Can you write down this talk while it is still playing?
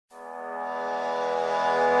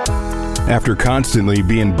After constantly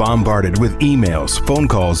being bombarded with emails, phone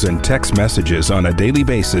calls, and text messages on a daily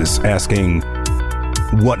basis asking,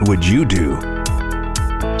 "What would you do?"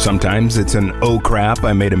 Sometimes it's an "oh crap,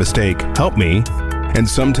 I made a mistake, help me." And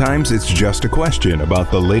sometimes it's just a question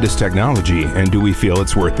about the latest technology and do we feel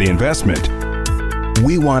it's worth the investment.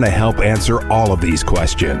 We want to help answer all of these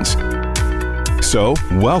questions. So,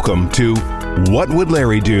 welcome to What Would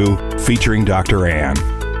Larry Do? Featuring Dr. Ann.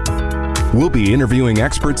 We'll be interviewing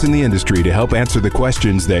experts in the industry to help answer the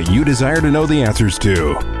questions that you desire to know the answers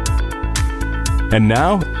to. And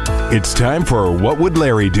now, it's time for What Would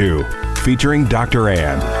Larry Do? Featuring Dr.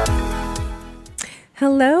 Ann.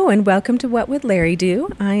 Hello and welcome to What Would Larry Do?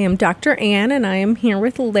 I am Dr. Ann and I am here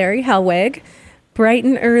with Larry Hellweg, bright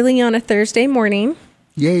and early on a Thursday morning.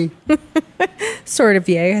 Yay. Sort of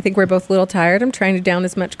yay. I think we're both a little tired. I'm trying to down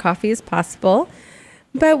as much coffee as possible.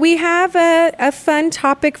 But we have a fun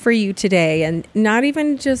topic for you today, and not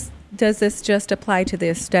even just does this just apply to the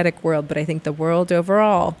aesthetic world, but I think the world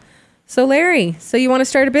overall. So Larry, you want to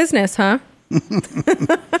start a business, huh?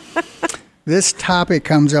 This topic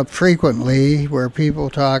comes up frequently where people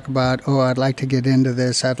talk about, oh, I'd like to get into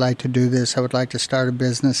this, I'd like to do this, I would like to start a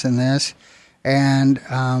business in this. And,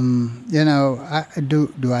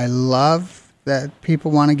 do I love that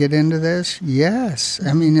people want to get into this? Yes.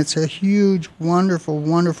 I mean, it's a huge, wonderful,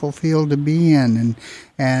 wonderful field to be in.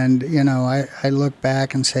 And I look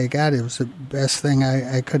back and say, God, it was the best thing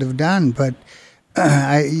I could have done. But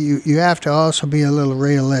you have to also be a little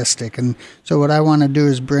realistic. And so what I want to do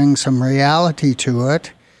is bring some reality to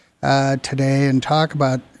it today and talk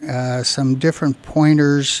about some different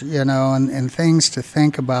pointers, and things to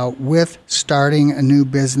think about with starting a new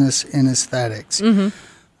business in aesthetics.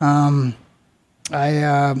 Mm-hmm.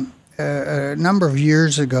 A number of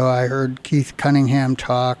years ago, I heard Keith Cunningham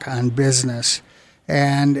talk on business,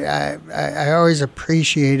 and I always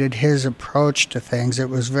appreciated his approach to things. It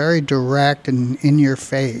was very direct and in your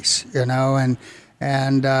face, but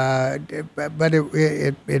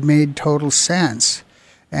it made total sense.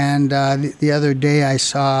 And the other day, I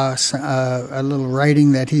saw a little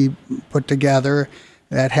writing that he put together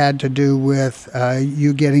that had to do with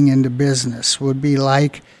you getting into business. Would be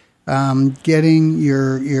like getting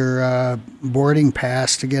your boarding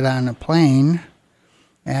pass to get on a plane,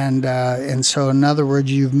 and so in other words,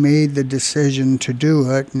 you've made the decision to do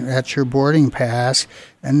it. That's your boarding pass,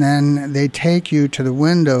 and then they take you to the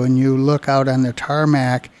window, and you look out on the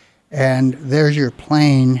tarmac, and there's your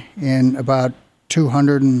plane in about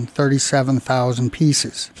 237,000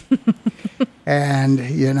 pieces, and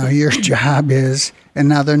your job is, and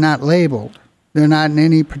now they're not labeled. They're not in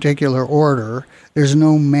any particular order. There's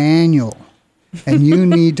no manual. And you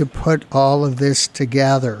need to put all of this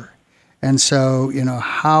together. And so,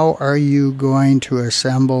 how are you going to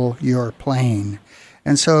assemble your plane?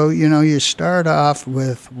 And so, you start off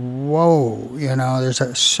with, whoa, there's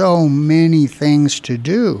so many things to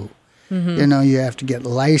do. Mm-hmm. You have to get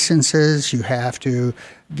licenses, you have to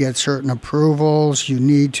get certain approvals, you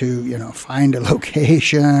need to, find a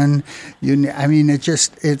location.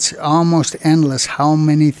 It's almost endless how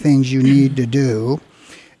many things you need to do.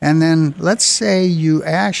 And then let's say you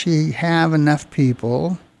actually have enough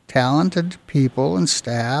people, talented people and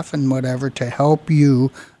staff and whatever, to help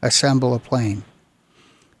you assemble a plane.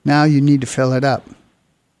 Now you need to fill it up.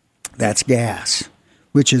 That's gas,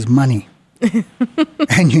 which is money.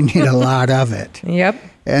 And you need a lot of it. Yep.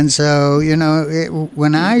 And so,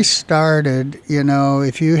 when I started,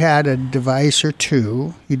 if you had a device or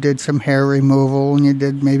two, you did some hair removal and you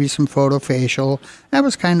did maybe some photofacial, that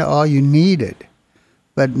was kind of all you needed.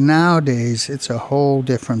 But nowadays, it's a whole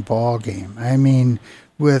different ball game. I mean,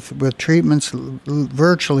 with treatments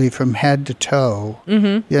virtually from head to toe,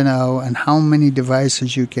 mm-hmm. And how many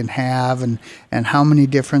devices you can have and how many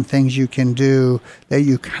different things you can do, that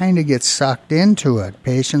you kind of get sucked into it.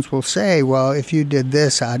 Patients will say, well, if you did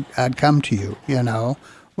this, I'd come to you,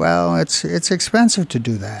 Well, it's expensive to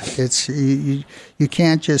do that. It's you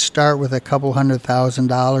can't just start with a couple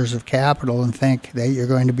 $100,000 of capital and think that you're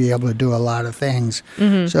going to be able to do a lot of things.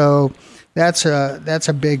 Mm-hmm. So that's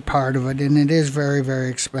a big part of it, and it is very, very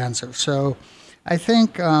expensive. So I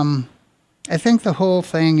think the whole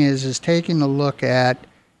thing is taking a look at,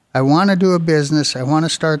 I want to do a business, I want to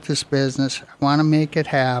start this business, I want to make it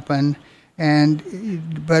happen,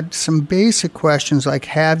 but some basic questions like,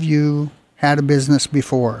 have you had a business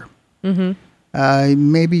before?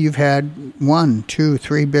 Mm-hmm. Maybe you've had 1, 2,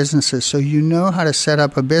 3 businesses, so you know how to set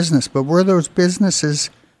up a business, but were those businesses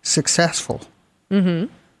successful? Mm-hmm.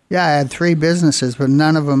 Yeah, I had 3 businesses, but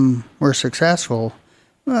none of them were successful.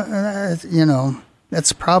 Well,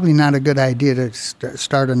 that's probably not a good idea to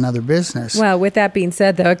start another business. Well, with that being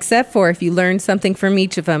said, though, except for if you learn something from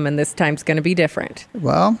each of them, and this time's going to be different.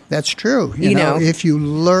 Well, that's true. You know, if you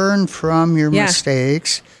learn from your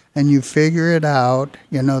mistakes and you figure it out,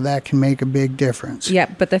 that can make a big difference. Yeah,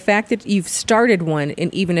 but the fact that you've started one,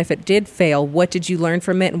 and even if it did fail, what did you learn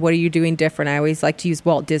from it, and what are you doing different? I always like to use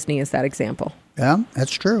Walt Disney as that example. Yeah,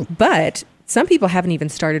 that's true. But some people haven't even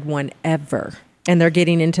started one ever, and they're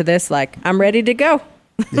getting into this like, I'm ready to go.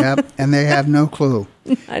 Yep, and they have no clue.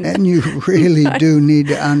 And you really do need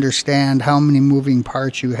to understand how many moving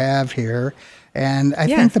parts you have here. And I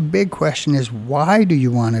think the big question is, why do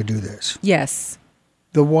you want to do this? Yes.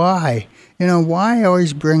 The why. Why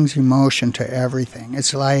always brings emotion to everything.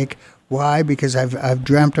 It's like, why? Because I've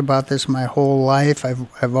dreamt about this my whole life.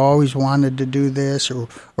 I've always wanted to do this. Or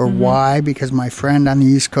why? Because my friend on the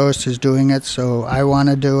East Coast is doing it, so I want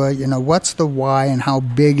to do it. What's the why, and how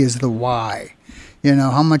big is the why?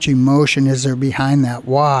 How much emotion is there behind that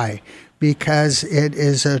why? Because it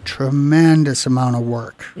is a tremendous amount of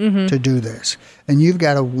work to do this. And you've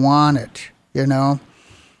got to want it,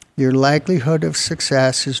 Your likelihood of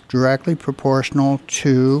success is directly proportional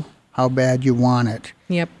to how bad you want it.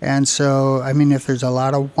 Yep. And so, if there's a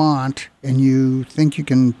lot of want and you think you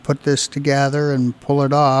can put this together and pull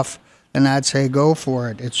it off, then I'd say go for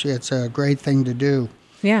it. It's a great thing to do.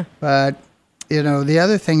 Yeah. But, the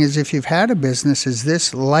other thing is, if you've had a business, is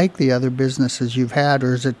this like the other businesses you've had,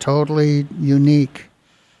 or is it totally unique?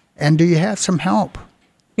 And do you have some help?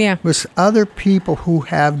 Yeah. With other people who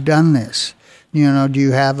have done this? Do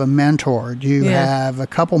you have a mentor? Do you have a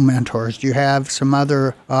couple mentors? Do you have some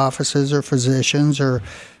other offices or physicians or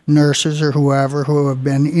nurses or whoever who have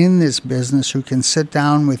been in this business who can sit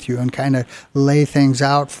down with you and kind of lay things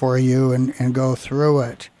out for you and go through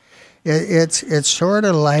it? It's sort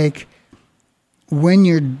of like when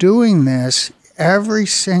you're doing this, every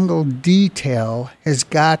single detail has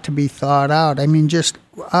got to be thought out. Just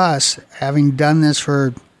us having done this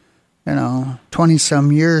for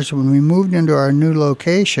 20-some years, when we moved into our new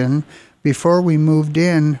location, before we moved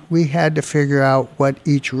in, we had to figure out what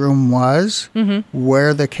each room was,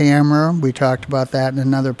 where the camera, we talked about that in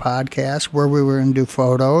another podcast, where we were going to do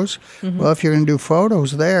photos. Well, if you're going to do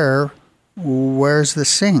photos there, where's the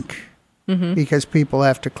sink? Because people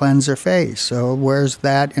have to cleanse their face. So where's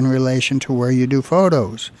that in relation to where you do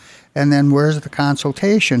photos? And then where's the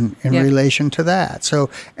consultation in relation to that? So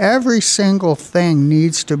every single thing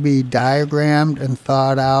needs to be diagrammed and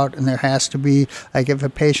thought out, and there has to be, like if a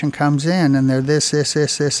patient comes in and they're this,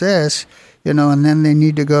 and then they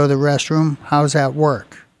need to go to the restroom, how's that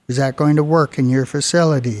work? Is that going to work in your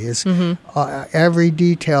facility? Is every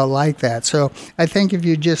detail like that? So I think if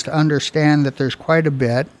you just understand that there's quite a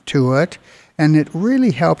bit to it, and it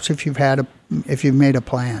really helps if you've made a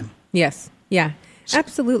plan. Yes. Yeah.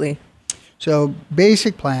 Absolutely. So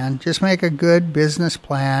basic plan, just make a good business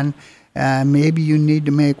plan. Maybe you need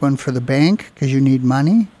to make one for the bank because you need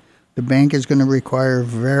money. The bank is going to require a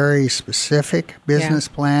very specific business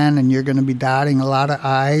plan, and you're going to be dotting a lot of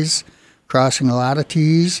I's, crossing a lot of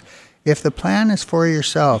T's. If the plan is for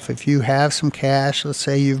yourself, if you have some cash, let's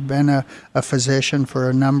say you've been a physician for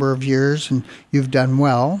a number of years and you've done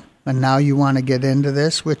well, and now you want to get into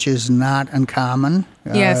this, which is not uncommon.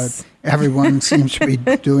 Yes. Everyone seems to be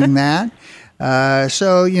doing that.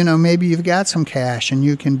 So, maybe you've got some cash and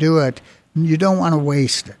you can do it. You don't want to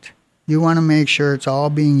waste it. You want to make sure it's all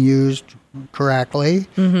being used correctly.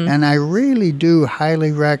 And I really do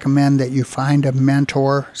highly recommend that you find a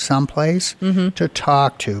mentor someplace to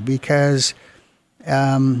talk to, because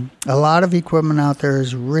a lot of equipment out there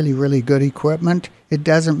is really, really good equipment. It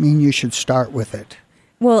doesn't mean you should start with it.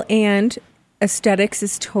 Well, and aesthetics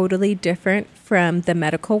is totally different from the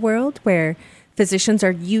medical world, where physicians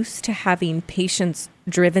are used to having patients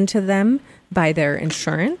driven to them by their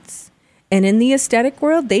insurance. And in the aesthetic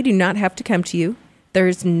world, they do not have to come to you.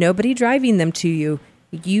 There's nobody driving them to you.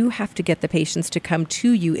 You have to get the patients to come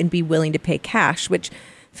to you and be willing to pay cash, which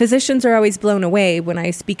physicians are always blown away when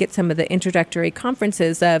I speak at some of the introductory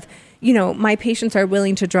conferences of, my patients are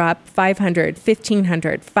willing to drop $500, $1,500,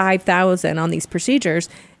 $5,000 on these procedures,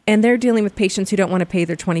 and they're dealing with patients who don't want to pay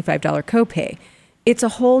their $25 copay. It's a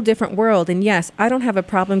whole different world. And yes, I don't have a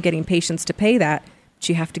problem getting patients to pay that, but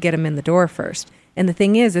you have to get them in the door first. And the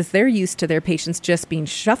thing is they're used to their patients just being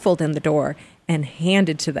shuffled in the door and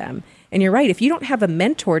handed to them. And you're right, if you don't have a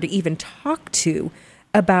mentor to even talk to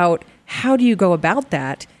about how do you go about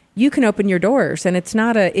that, you can open your doors, and it's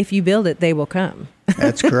not if you build it, they will come.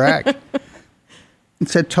 That's correct.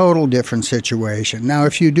 It's a total different situation. Now,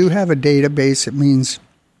 if you do have a database, it means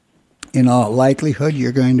in all likelihood,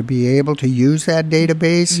 you're going to be able to use that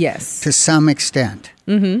database Yes. to some extent.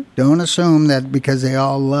 Mm-hmm. Don't assume that because they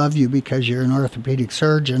all love you because you're an orthopedic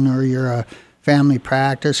surgeon or you're a family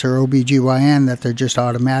practice or OBGYN that they're just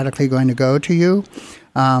automatically going to go to you.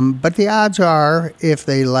 But the odds are, if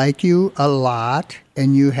they like you a lot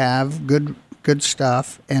and you have good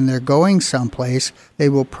stuff and they're going someplace, they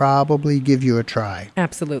will probably give you a try.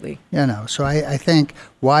 Absolutely. So I think,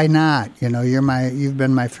 why not? You've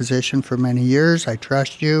been my physician for many years. I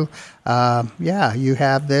trust you. You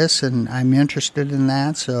have this, and I'm interested in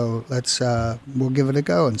that. So we'll give it a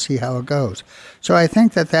go and see how it goes. So I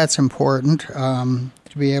think that's important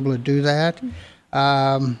to be able to do that.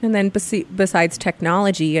 And then besides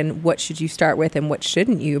technology and what should you start with and what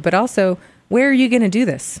shouldn't you, but also where are you going to do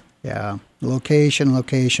this? Yeah, location.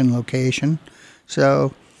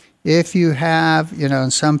 So if you have,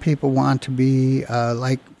 and some people want to be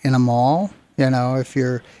like in a mall, if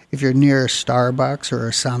you're near a Starbucks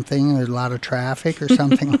or something, there's a lot of traffic or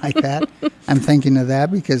something like that. I'm thinking of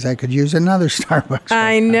that because I could use another Starbucks.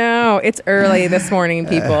 I know. It's early this morning,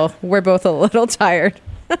 people. We're both a little tired.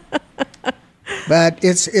 But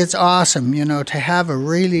it's awesome, to have a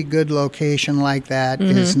really good location like that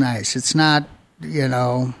is nice. It's not,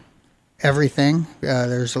 everything.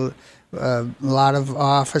 There's a lot of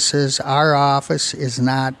offices. Our office is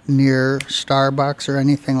not near Starbucks or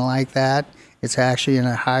anything like that. It's actually in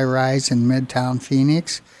a high-rise in Midtown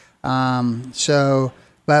Phoenix.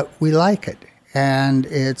 But we like it. And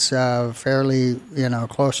it's fairly,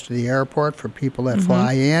 close to the airport for people that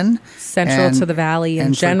fly in. Central to the valley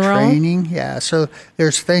in general. And for training, yeah. So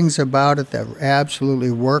there's things about it that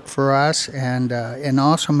absolutely work for us and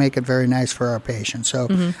also make it very nice for our patients. So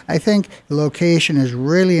I think location is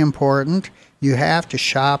really important. You have to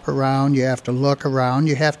shop around. You have to look around.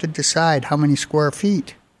 You have to decide how many square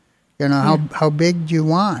feet, how big do you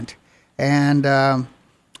want. And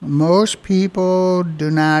most people do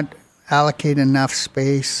not allocate enough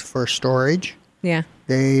space for storage. Yeah.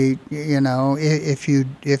 They, if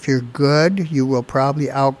you're good, you will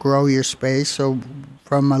probably outgrow your space. So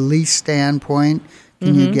from a lease standpoint,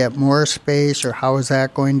 can you get more space, or how is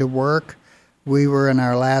that going to work? We were in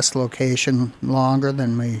our last location longer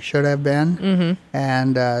than we should have been.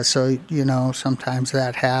 And so, sometimes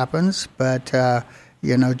that happens. But,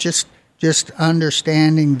 just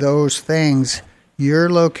understanding those things,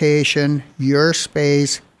 your location, your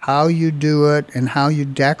space, how you do it and how you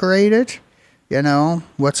decorate it,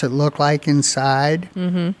 what's it look like inside?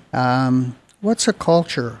 What's the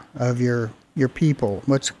culture of your people?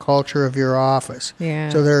 What's the culture of your office? Yeah.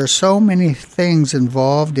 So there are so many things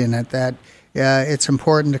involved in it that it's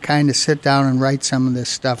important to kind of sit down and write some of this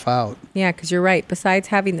stuff out. Yeah, because you're right. Besides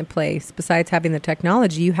having the place, besides having the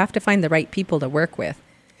technology, you have to find the right people to work with.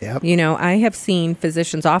 Yep. I have seen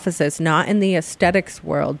physicians' offices, not in the aesthetics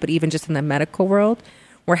world, but even just in the medical world,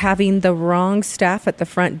 where having the wrong staff at the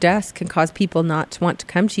front desk can cause people not to want to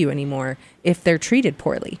come to you anymore if they're treated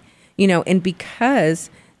poorly. And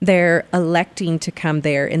because they're electing to come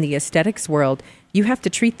there in the aesthetics world, you have to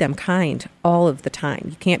treat them kind all of the time.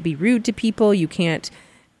 You can't be rude to people. You can't,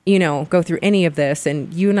 go through any of this.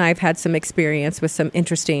 And you and I have had some experience with some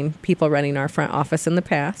interesting people running our front office in the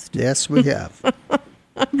past. Yes, we have.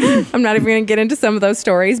 I'm not even going to get into some of those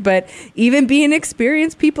stories, but even being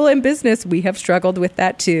experienced people in business, we have struggled with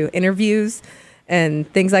that too. Interviews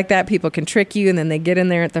and things like that, people can trick you, and then they get in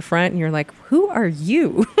there at the front, and you're like, who are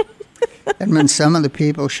you? And when some of the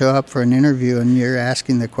people show up for an interview and you're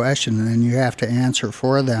asking the question and then you have to answer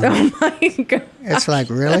for them. Oh, my God. It's like,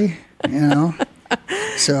 really?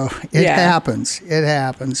 So it happens. It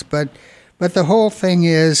happens. But the whole thing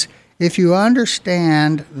is, if you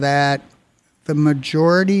understand that the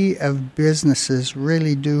majority of businesses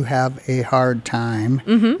really do have a hard time,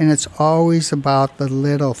 and it's always about the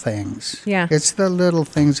little things. Yeah. It's the little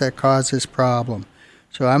things that cause this problem.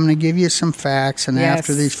 So I'm going to give you some facts, and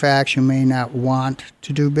after these facts, you may not want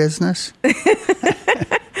to do business.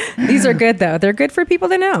 These are good, though. They're good for people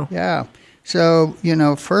to know. Yeah. So,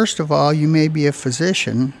 first of all, you may be a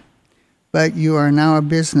physician, but you are now a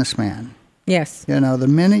businessman. Yes. The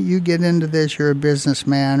minute you get into this, you're a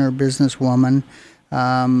businessman or a businesswoman.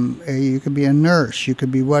 You could be a nurse, you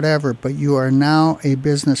could be whatever, but you are now a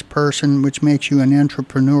business person, which makes you an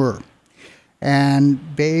entrepreneur.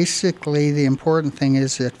 And basically, the important thing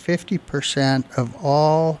is that 50% of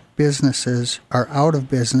all businesses are out of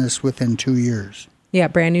business within 2 years. Yeah,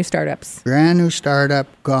 brand new startups. Brand new startup,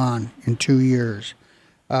 gone in 2 years.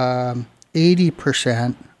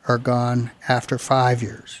 80% are gone after 5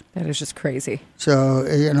 years. That is just crazy. So,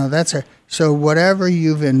 so whatever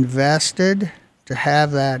you've invested, to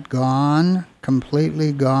have that gone,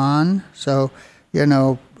 completely gone. So,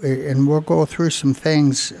 and we'll go through some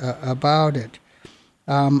things about it.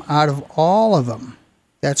 Out of all of them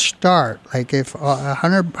that start, like if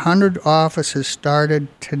 100 offices started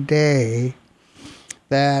today,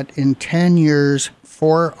 that in 10 years,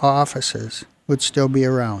 4 offices would still be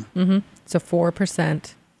around. Mm-hmm. So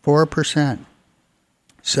 4%. 4%.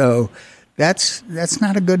 So that's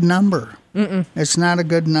not a good number. Mm-mm. It's not a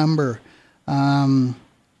good number.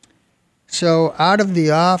 So out of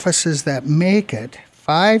the offices that make it,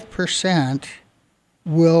 5%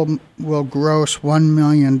 will gross $1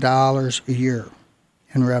 million a year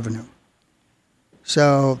in revenue.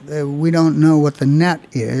 So we don't know what the net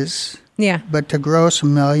is. Yeah. But to gross $1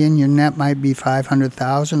 million, your net might be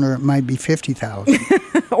 $500,000, or it might be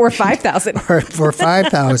 $50,000, or $5,000, or for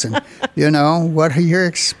 $5,000. What are your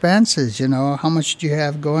expenses? How much do you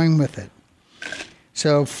have going with it?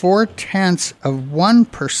 So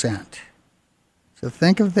 0.4%. So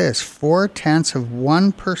think of this: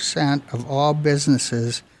 0.4% of all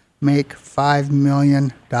businesses make $5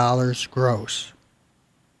 million gross.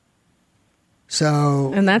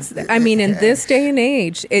 So, and that's, in this day and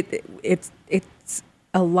age, it's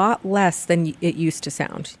a lot less than it used to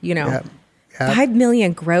sound. Yep. 5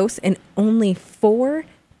 million gross, and only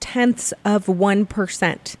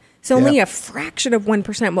 0.4%. So only a fraction of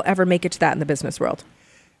 1% will ever make it to that in the business world.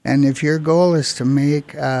 And if your goal is to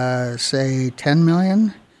make, say, 10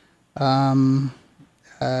 million,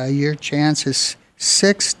 your chance is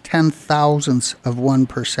 6/10,000ths of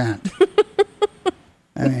 1%.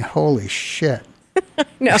 Holy shit.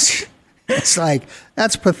 No. It's like,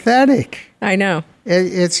 that's pathetic. I know.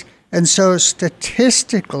 And so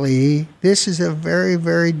statistically, this is a very,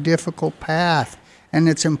 very difficult path. And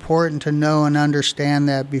it's important to know and understand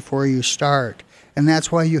that before you start. And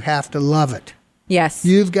that's why you have to love it. Yes.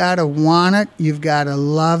 You've got to want it. You've got to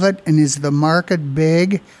love it. And is the market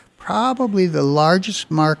big? Probably the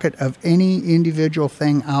largest market of any individual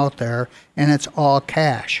thing out there. And it's all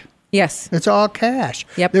cash. Yes. It's all cash.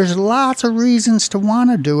 Yep. There's lots of reasons to want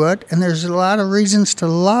to do it, and there's a lot of reasons to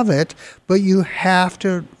love it, but you have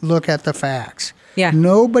to look at the facts. Yeah.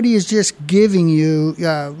 Nobody is just giving you,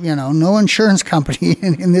 no insurance company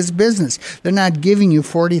in this business. They're not giving you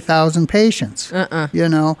 40,000 patients.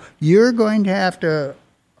 You're going to have to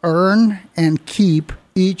earn and keep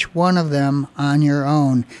each one of them on your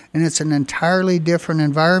own, and it's an entirely different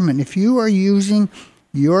environment. If you are using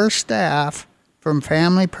your staff from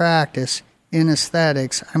family practice in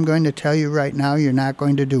aesthetics, I'm going to tell you right now, you're not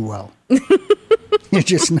going to do well. You're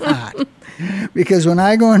just not. Because when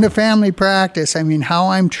I go into family practice, how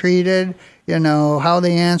I'm treated, how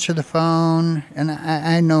they answer the phone, and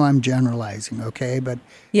I know I'm generalizing, okay? But,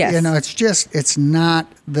 yes. It's not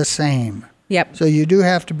the same. Yep. So you do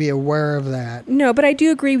have to be aware of that. No, but I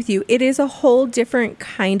do agree with you. It is a whole different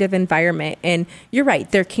kind of environment. And you're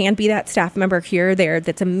right. There can be that staff member here or there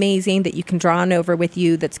that's amazing, that you can draw on over with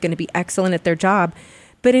you, that's going to be excellent at their job.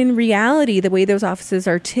 But in reality, the way those offices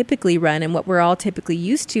are typically run and what we're all typically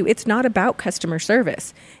used to, it's not about customer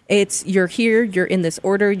service. It's, you're here, you're in this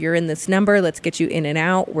order, you're in this number, let's get you in and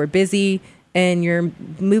out, we're busy, and you're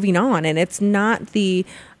moving on. And it's not the...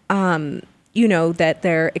 that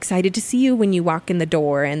they're excited to see you when you walk in the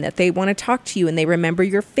door, and that they want to talk to you, and they remember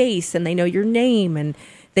your face, and they know your name, and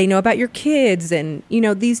they know about your kids, and,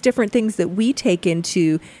 these different things that we take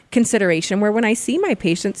into consideration, where when I see my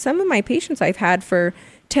patients, some of my patients I've had for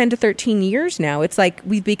 10 to 13 years now, it's like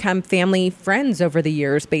we've become family friends over the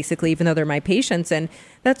years, basically, even though they're my patients. And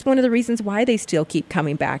that's one of the reasons why they still keep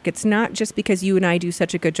coming back. It's not just because you and I do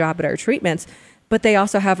such a good job at our treatments, but they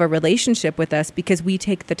also have a relationship with us because we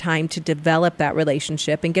take the time to develop that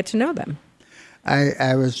relationship and get to know them.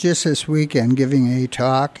 I was just this weekend giving a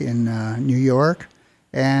talk in New York,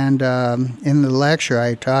 and in the lecture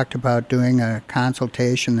I talked about doing a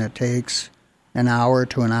consultation that takes an hour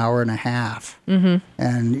to an hour and a half. Mm-hmm.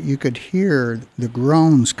 And you could hear the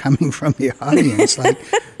groans coming from the audience, like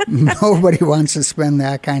nobody wants to spend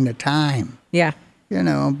that kind of time. Yeah.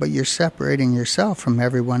 But you're separating yourself from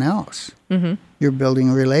everyone else. Mm-hmm. You're building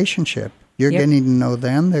a relationship. You're getting to know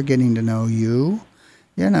them. They're getting to know you.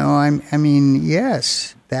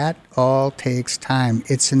 Yes, that all takes time.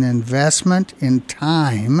 It's an investment in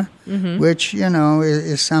time, which,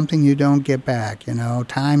 is something you don't get back.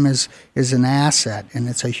 Time is an asset, and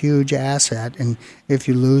it's a huge asset. And if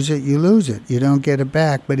you lose it, you lose it. You don't get it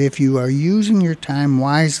back. But if you are using your time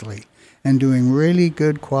wisely and doing really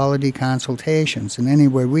good quality consultations, and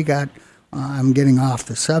anyway, we got... I'm getting off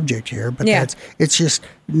the subject here, but it's just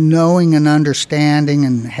knowing and understanding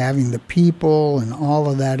and having the people and all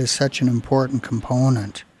of that is such an important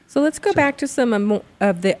component. So let's go back to some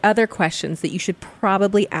of the other questions that you should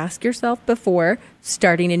probably ask yourself before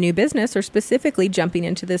starting a new business or specifically jumping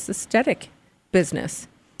into this aesthetic business.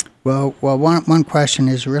 Well, one question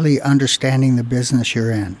is really understanding the business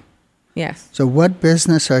you're in. Yes. So what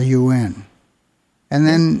business are you in? And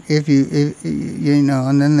then if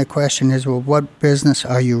and then the question is, well, what business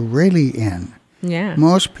are you really in? Yeah.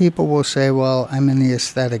 Most people will say, well, I'm in the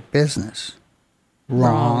aesthetic business.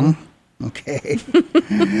 Wrong. Okay.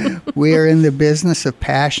 We are in the business of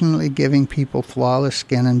passionately giving people flawless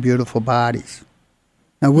skin and beautiful bodies.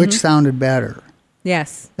 Now, which sounded better?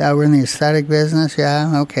 Yes. That we're in the aesthetic business?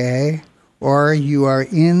 Yeah, okay. Or you are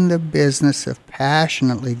in the business of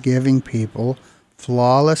passionately giving people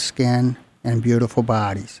flawless skin and beautiful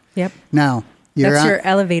bodies. Yep. Now, that's your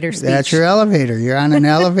elevator speech. That's your elevator. You're on an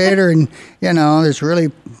elevator and, this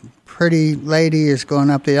really pretty lady is going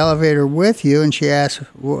up the elevator with you, and she asks,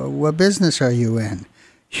 what business are you in?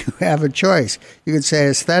 You have a choice. You could say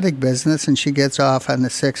aesthetic business, and she gets off on the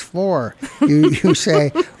 6th floor. You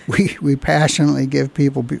say, we passionately give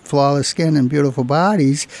people flawless skin and beautiful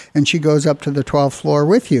bodies, and she goes up to the 12th floor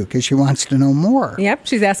with you because she wants to know more. Yep,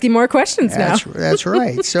 she's asking more questions now. That's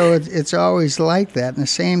right. So it's always like that. And the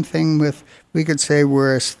same thing with, we could say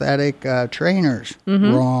we're aesthetic trainers.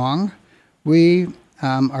 Wrong. We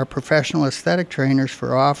are professional aesthetic trainers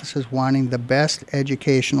for offices wanting the best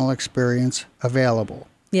educational experience available.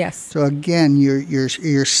 Yes. So again,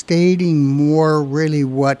 you're stating more really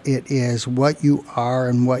what it is, what you are,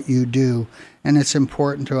 and what you do, and it's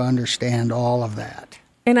important to understand all of that.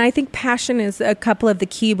 And I think passion is a couple of the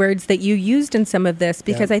key words that you used in some of this,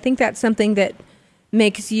 because I think that's something that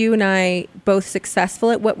makes you and I both successful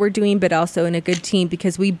at what we're doing, but also in a good team,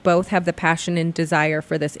 because we both have the passion and desire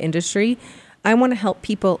for this industry. I want to help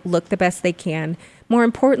people look the best they can. More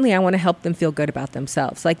importantly, I want to help them feel good about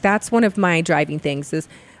themselves. Like, that's one of my driving things is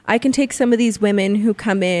I can take some of these women who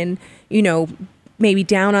come in, maybe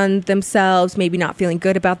down on themselves, maybe not feeling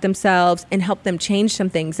good about themselves, and help them change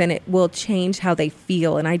some things, and it will change how they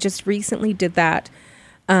feel. And I just recently did that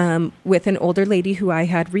with an older lady who I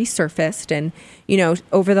had resurfaced. And,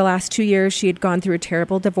 over the last 2 years, she had gone through a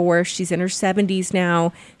terrible divorce. She's in her 70s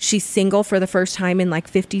now. She's single for the first time in like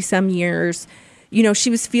 50 some years. She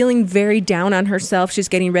was feeling very down on herself. She's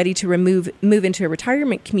getting ready to move into a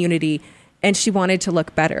retirement community, and she wanted to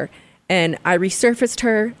look better. And I resurfaced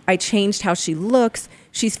her. I changed how she looks.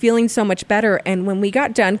 She's feeling so much better. And when we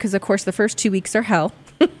got done, because of course the first 2 weeks are hell,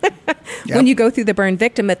 when you go through the burn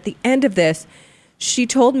victim, at the end of this, she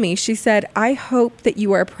told me, she said, I hope that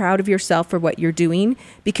you are proud of yourself for what you're doing,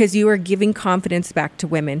 because you are giving confidence back to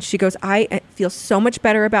women. She goes, I feel so much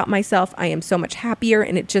better about myself. I am so much happier.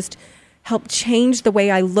 And it just helped change the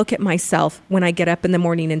way I look at myself when I get up in the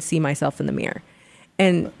morning and see myself in the mirror.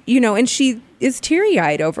 And, and she is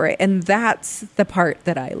teary-eyed over it. And that's the part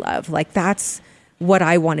that I love. Like, that's what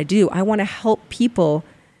I want to do. I want to help people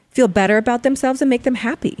feel better about themselves and make them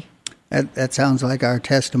happy. That sounds like our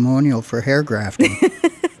testimonial for hair grafting.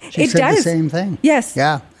 She said the same thing. Yes.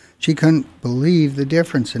 Yeah. She couldn't believe the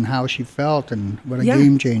difference in how she felt and what a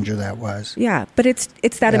game changer that was. Yeah, but it's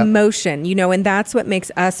that emotion, and that's what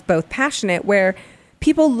makes us both passionate, where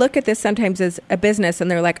people look at this sometimes as a business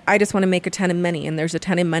and they're like, I just want to make a ton of money, and there's a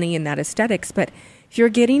ton of money in that aesthetics. But if you're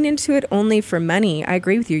getting into it only for money, I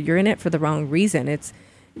agree with you. You're in it for the wrong reason.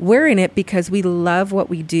 We're in it because we love what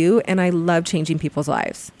we do, and I love changing people's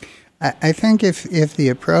lives. I think if the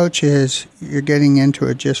approach is you're getting into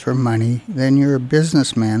it just for money, then you're a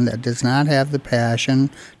businessman that does not have the passion,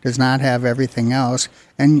 does not have everything else,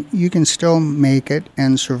 and you can still make it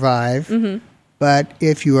and survive. Mm-hmm. But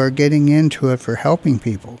if you are getting into it for helping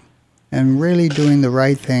people and really doing the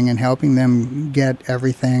right thing and helping them get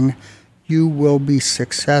everything, you will be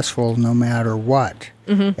successful no matter what.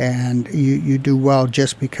 Mm-hmm. And you do well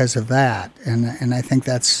just because of that. And I think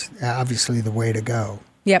that's obviously the way to go.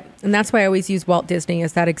 Yep. And that's why I always use Walt Disney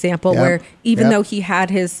as that example, where even though he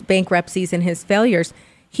had his bankruptcies and his failures,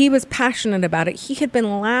 he was passionate about it. He had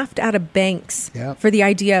been laughed out of banks for the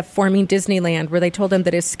idea of forming Disneyland, where they told him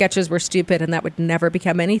that his sketches were stupid and that would never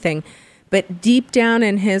become anything. But deep down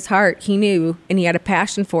in his heart, he knew, and he had a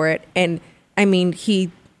passion for it. And I mean,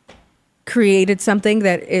 he created something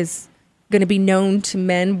that is going to be known to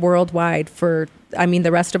men worldwide for,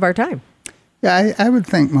 the rest of our time. Yeah, I would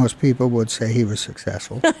think most people would say he was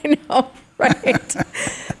successful. I know, right?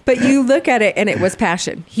 But you look at it, and it was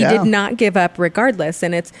passion. He did not give up regardless.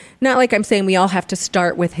 And it's not like I'm saying we all have to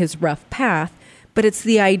start with his rough path, but it's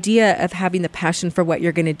the idea of having the passion for what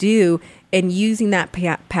you're going to do and using that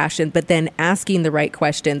passion, but then asking the right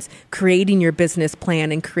questions, creating your business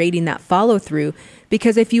plan and creating that follow through.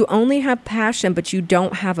 Because if you only have passion, but you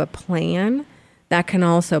don't have a plan, that can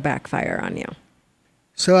also backfire on you.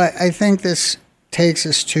 So I think this takes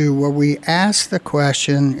us to where we ask the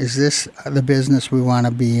question, is this the business we want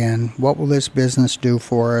to be in? What will this business do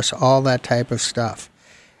for us? All that type of stuff.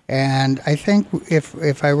 And I think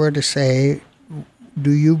if I were to say,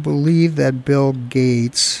 do you believe that Bill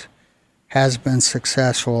Gates has been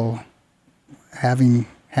successful having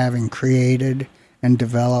created and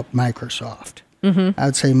developed Microsoft? Mm-hmm.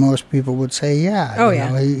 I'd say most people would say, yeah. Oh,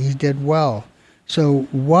 yeah. He did well. So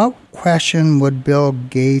what question would Bill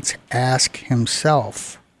Gates ask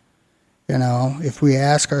himself? If we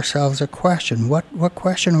ask ourselves a question, what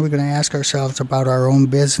question are we going to ask ourselves about our own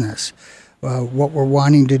business? What we're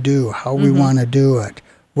wanting to do, how we want to do it.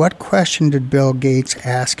 What question did Bill Gates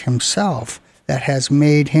ask himself that has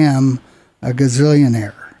made him a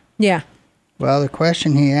gazillionaire? Yeah. Well, the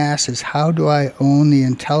question he asked is, how do I own the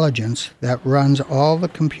intelligence that runs all the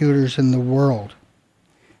computers in the world?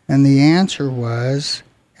 And the answer was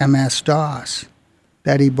MS-DOS,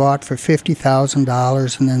 that he bought for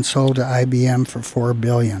 $50,000 and then sold to IBM for $4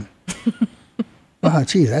 billion. Well,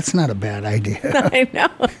 gee, that's not a bad idea. I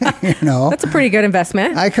know. That's a pretty good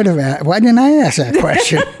investment. I could have asked. Why didn't I ask that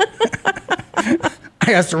question?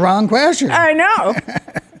 I asked the wrong question. I know.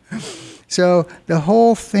 So the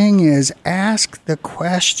whole thing is ask the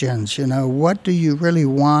questions. What do you really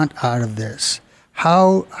want out of this?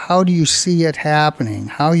 How do you see it happening?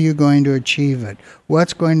 How are you going to achieve it?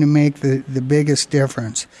 What's going to make the biggest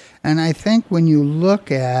difference? And I think when you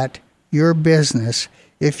look at your business,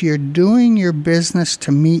 if you're doing your business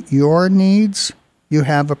to meet your needs, you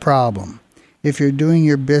have a problem. If you're doing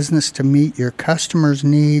your business to meet your customers'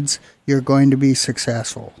 needs, you're going to be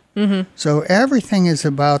successful. Mm-hmm. So everything is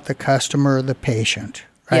about the customer or the patient,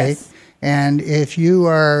 right? Yes. And if you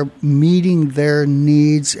are meeting their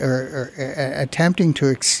needs or attempting to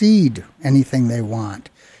exceed anything they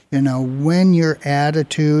want, when your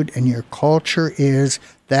attitude and your culture is,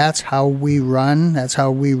 that's how we run, that's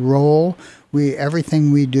how we roll,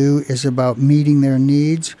 everything we do is about meeting their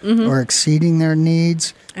needs or exceeding their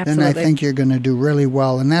needs, Absolutely. then I think you're going to do really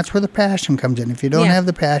well. And that's where the passion comes in. If you don't have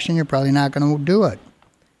the passion, you're probably not going to do it.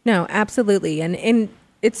 No, absolutely. And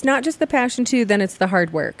it's not just the passion too, then it's the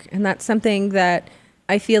hard work. And that's something that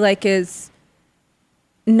I feel like is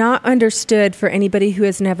not understood for anybody who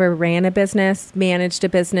has never ran a business, managed a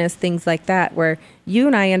business, things like that, where you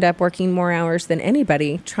and I end up working more hours than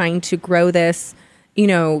anybody trying to grow this,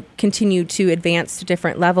 continue to advance to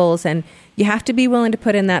different levels. And you have to be willing to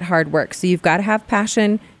put in that hard work. So you've got to have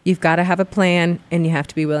passion, you've got to have a plan, and you have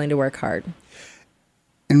to be willing to work hard.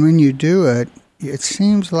 And when you do it, it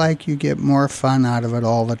seems like you get more fun out of it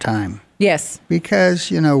all the time. Yes. Because,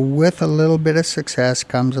 with a little bit of success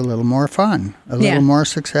comes a little more fun. A little more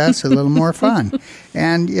success, a little more fun.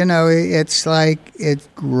 And, it's like it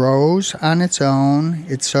grows on its own.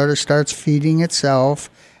 It sort of starts feeding itself.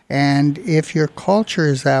 And if your culture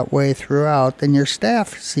is that way throughout, then your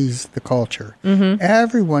staff sees the culture. Mm-hmm.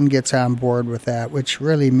 Everyone gets on board with that, which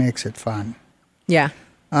really makes it fun. Yeah.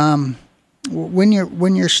 When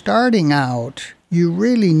you're starting out, you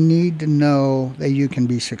really need to know that you can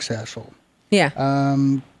be successful. Yeah.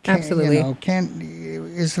 Absolutely.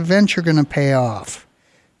 Is the venture going to pay off?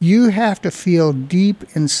 You have to feel deep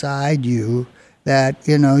inside you that,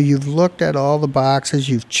 you've looked at all the boxes,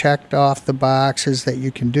 you've checked off the boxes that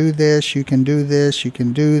you can do this, you can do this, you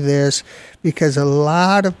can do this, because a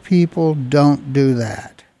lot of people don't do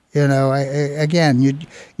that. You're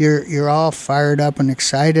all fired up and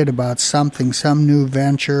excited about something, some new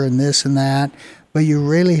venture and this and that, but you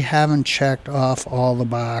really haven't checked off all the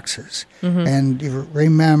boxes. Mm-hmm. And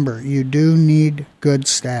remember, you do need good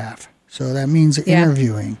staff. So that means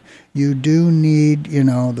interviewing. You do need,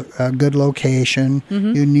 a good location.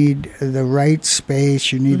 Mm-hmm. You need the right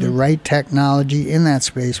space. You need the right technology in that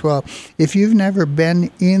space. Well, if you've never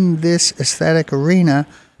been in this aesthetic arena,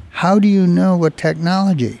 how do you know what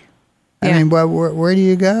technology? I mean, where do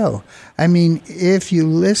you go? I mean, if you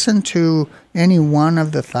listen to any one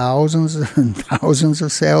of the thousands and thousands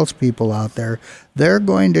of salespeople out there, they're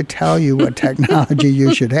going to tell you what technology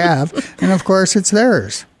you should have. And, of course, it's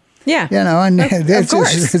theirs. Yeah. And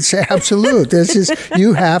it's absolute.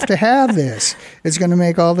 You have to have this. It's going to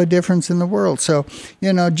make all the difference in the world. So,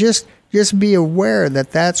 just be aware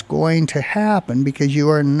that that's going to happen because you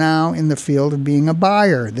are now in the field of being a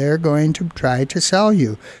buyer. They're going to try to sell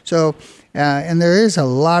you. So And there is a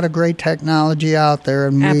lot of great technology out there,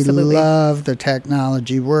 and Absolutely. we love the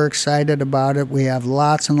technology. We're excited about it. We have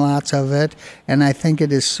lots and lots of it, and I think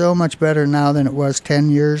it is so much better now than it was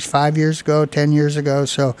 10 years, 5 years ago, 10 years ago.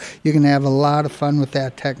 So you can have a lot of fun with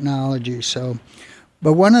that technology. So,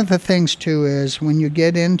 but one of the things, too, is when you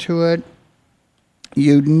get into it,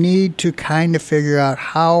 you need to kind of figure out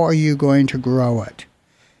how are you going to grow it.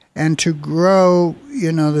 And to grow,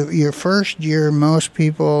 your first year, most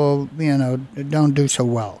people, don't do so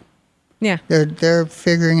well. Yeah. They're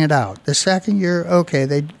figuring it out. The second year, okay,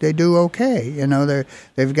 they do okay.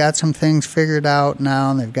 They've got some things figured out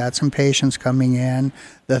now, and they've got some patients coming in.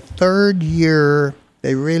 The third year,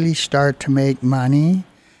 they really start to make money.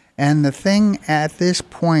 And the thing at this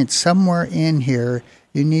point, somewhere in here,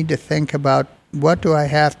 you need to think about, what do I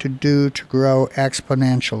have to do to grow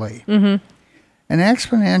exponentially? Mm-hmm. And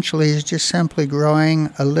exponentially is just simply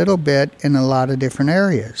growing a little bit in a lot of different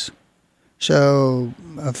areas. So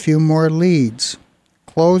a few more leads,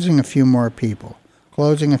 closing a few more people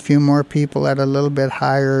at a little bit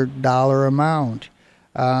higher dollar amount.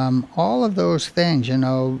 All of those things,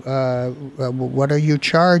 what are you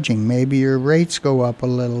charging? Maybe your rates go up a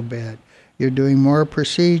little bit. You're doing more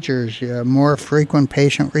procedures, more frequent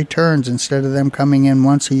patient returns. Instead of them coming in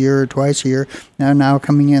once a year or twice a year, now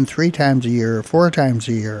coming in 3 times a year or 4 times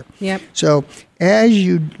a year. Yep. So as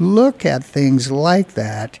you look at things like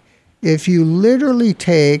that, if you literally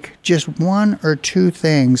take just 1 or 2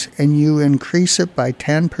 things and you increase it by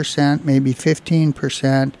 10%, maybe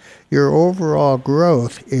 15%, your overall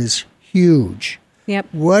growth is huge. Yep.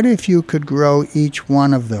 What if you could grow each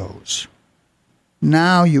one of those?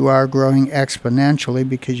 Now you are growing exponentially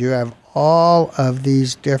because you have all of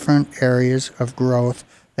these different areas of growth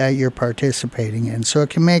that you're participating in. So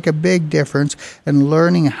it can make a big difference in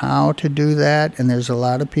learning how to do that. And there's a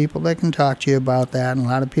lot of people that can talk to you about that, and a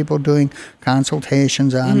lot of people doing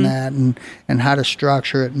consultations on that and how to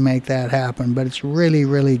structure it and make that happen. But it's really,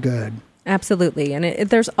 really good. Absolutely. And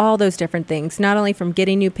there's all those different things, not only from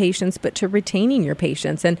getting new patients, but to retaining your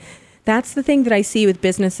patients. And that's the thing that I see with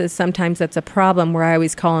businesses. Sometimes that's a problem, where I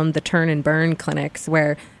always call them the turn and burn clinics,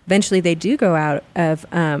 where eventually they do go out of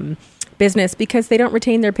business because they don't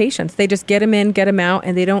retain their patients. They just get them in, get them out,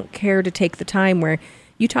 and they don't care to take the time. Where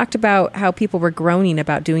you talked about how people were groaning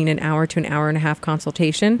about doing an hour to an hour and a half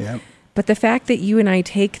consultation. Yep. But the fact that you and I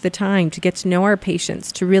take the time to get to know our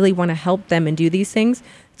patients, to really want to help them and do these things,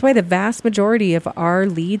 that's why the vast majority of our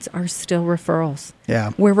leads are still referrals.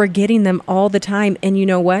 Yeah. Where we're getting them all the time. And you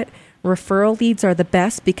know what? Referral leads are the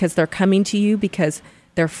best because they're coming to you because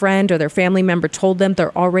their friend or their family member told them.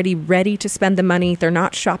 They're already ready to spend the money. They're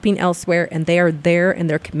not shopping elsewhere, and they are there and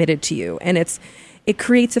they're committed to you. And it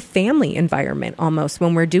creates a family environment almost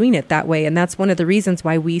when we're doing it that way. And that's one of the reasons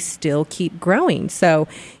why we still keep growing. So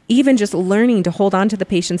even just learning to hold on to the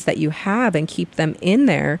patients that you have and keep them in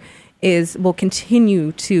there will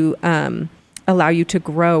continue to allow you to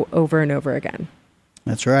grow over and over again.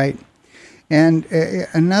 That's right. And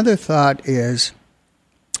another thought is,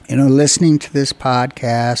 listening to this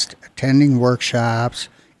podcast, attending workshops,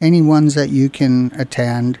 any ones that you can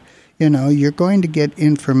attend, you're going to get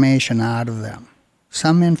information out of them.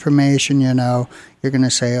 Some information, you're going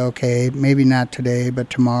to say, okay, maybe not today, but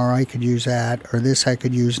tomorrow I could use that, or this I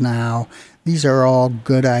could use now. These are all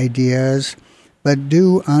good ideas, but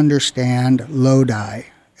do understand LODI,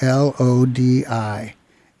 L-O-D-I.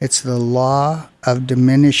 It's the law of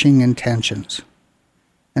diminishing intentions.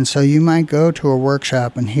 And so you might go to a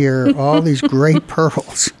workshop and hear all these great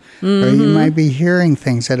pearls, or you might be hearing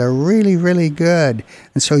things that are really, really good.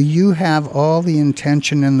 And so you have all the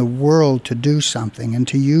intention in the world to do something and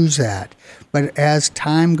to use that. But as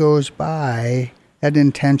time goes by, that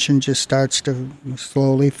intention just starts to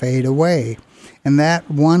slowly fade away. And that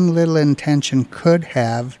one little intention could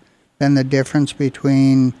have been the difference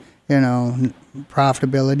between,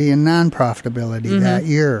 profitability and non-profitability that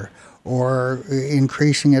year, or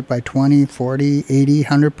increasing it by 20, 40, 80,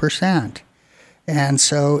 100%. And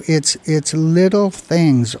so it's little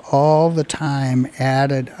things all the time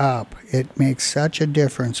added up. It makes such a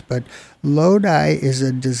difference. But Lodi is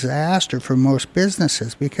a disaster for most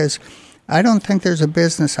businesses, because I don't think there's a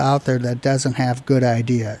business out there that doesn't have good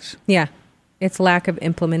ideas. Yeah. It's lack of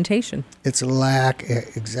implementation. It's a lack,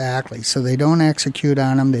 exactly. So they don't execute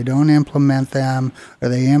on them, they don't implement them, or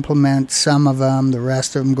they implement some of them, the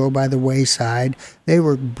rest of them go by the wayside. They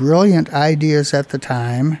were brilliant ideas at the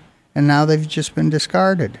time, and now they've just been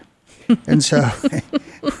discarded. And so,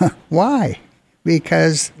 why?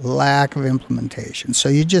 Because lack of implementation. So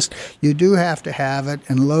you do have to have it,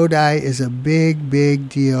 and Lodi is a big, big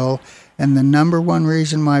deal, and the number one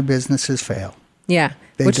reason why businesses fail. Yeah.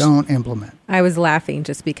 They don't implement. I was laughing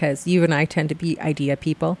just because you and I tend to be idea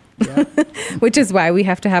people, which is why we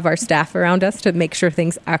have to have our staff around us to make sure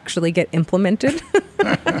things actually get implemented.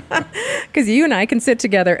 Because you and I can sit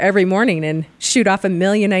together every morning and shoot off a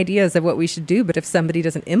million ideas of what we should do. But if somebody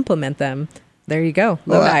doesn't implement them, there you go.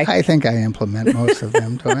 Well, I think I implement most of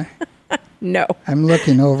them, don't I? No. I'm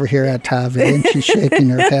looking over here at Tave, and she's shaking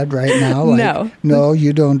her head right now. Like, No,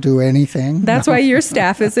 you don't do anything. That's why your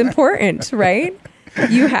staff is important, right?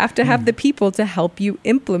 You have to have the people to help you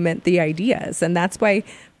implement the ideas. And that's why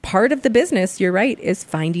part of the business, you're right, is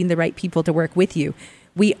finding the right people to work with you.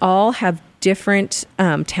 We all have different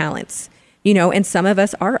talents, and some of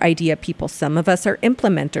us are idea people. Some of us are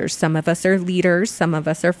implementers. Some of us are leaders. Some of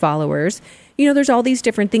us are followers. There's all these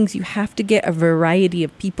different things. You have to get a variety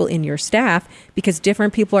of people in your staff because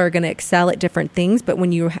different people are going to excel at different things. But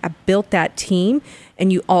when you have built that team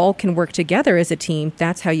and you all can work together as a team,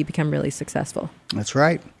 that's how you become really successful. That's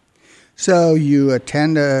right. So you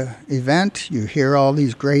attend an event, you hear all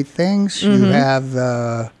these great things, you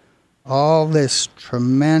have all this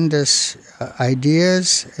tremendous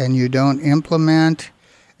ideas, and you don't implement.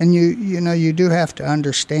 And you do have to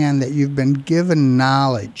understand that you've been given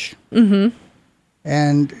knowledge. Mm-hmm.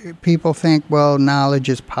 And people think, well, knowledge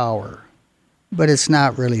is power. But it's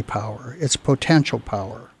not really power. It's potential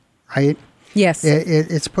power, right? Yes.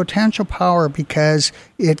 It's potential power because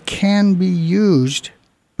it can be used,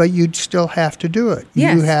 but you'd still have to do it.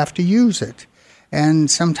 Yes. You have to use it.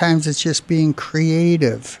 And sometimes it's just being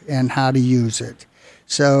creative in how to use it.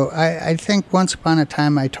 So I think once upon a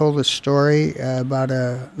time I told a story about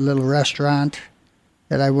a little restaurant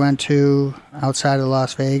that I went to outside of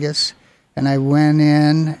Las Vegas. And I went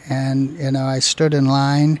in and, I stood in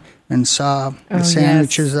line and saw the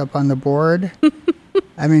sandwiches up on the board.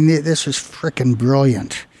 I mean, this was frickin'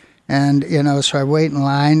 brilliant. And, so I wait in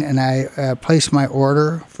line and I place my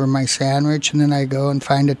order for my sandwich. And then I go and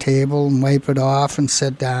find a table and wipe it off and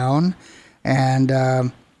sit down. And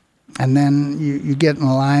then you get in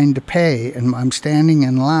line to pay. And I'm standing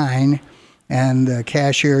in line and the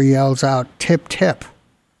cashier yells out, "Tip, tip."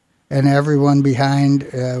 And everyone behind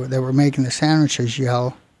that were making the sandwiches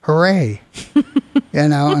yell, "Hooray."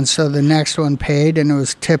 And so the next one paid and it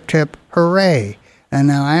was tip, tip, hooray. And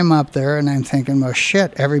now I'm up there and I'm thinking, well,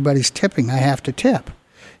 shit, everybody's tipping. I have to tip.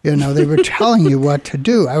 They were telling you what to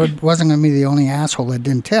do. I wasn't going to be the only asshole that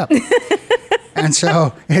didn't tip. And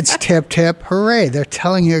so it's tip, tip, hooray. They're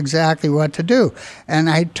telling you exactly what to do. And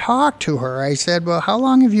I talked to her. I said, well, how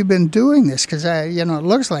long have you been doing this? Because, it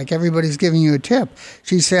looks like everybody's giving you a tip.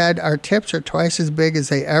 She said, our tips are twice as big as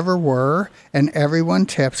they ever were, and everyone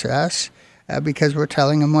tips us because we're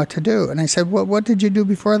telling them what to do. And I said, well, what did you do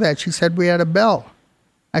before that? She said, we had a bell.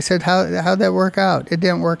 I said, how'd that work out? It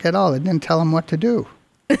didn't work at all. It didn't tell them what to do.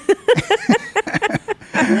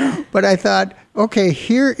 But I thought, okay,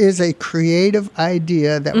 here is a creative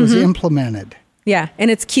idea that was implemented. Yeah, and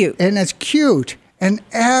it's cute. And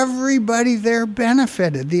everybody there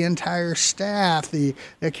benefited, the entire staff, the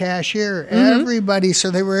cashier, everybody.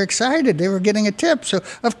 So they were excited. They were getting a tip. So,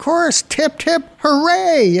 of course, tip, tip,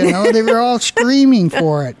 hooray. They were all screaming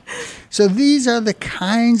for it. So these are the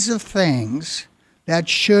kinds of things that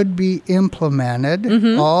should be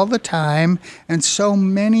implemented all the time. And so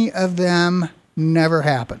many of them never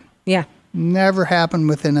happen. Yeah. Never happen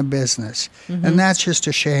within a business. And that's just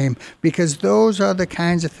a shame because those are the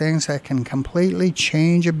kinds of things that can completely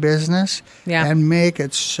change a business and make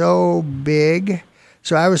it so big.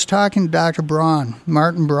 So I was talking to Dr. Braun,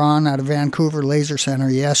 Martin Braun out of Vancouver Laser Center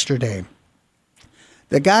yesterday.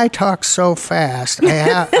 The guy talks so fast. He's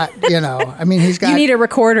got... You need a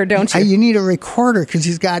recorder, don't you? You need a recorder because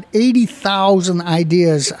he's got 80,000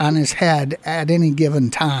 ideas on his head at any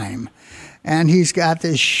given time. And he's got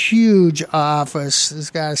this huge office. He's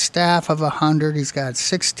got a staff of 100. He's got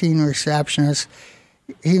 16 receptionists.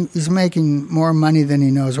 He's making more money than he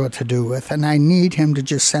knows what to do with. And I need him to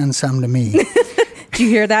just send some to me. Do you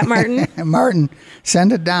hear that, Martin? Martin,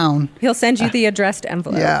 send it down. He'll send you the addressed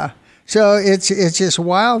envelope. Yeah. So it's just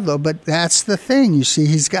wild, though. But that's the thing. You see,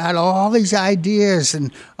 he's got all these ideas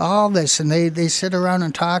and all this, and they sit around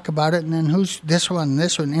and talk about it. And then who's this one,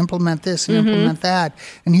 implement this and implement that.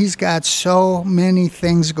 And he's got so many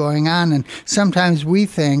things going on. And sometimes we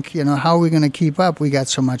think, how are we going to keep up? We got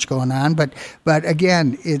so much going on. But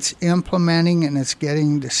again, it's implementing and it's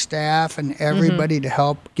getting the staff and everybody to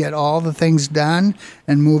help get all the things done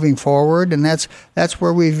and moving forward. And that's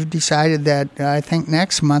where we've decided that I think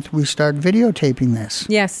next month we start videotaping this.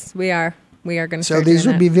 Yes, we are. We are going to So start these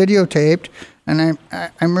doing will be videotaped, and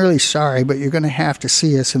I'm really sorry, but you're going to have to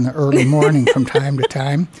see us in the early morning from time to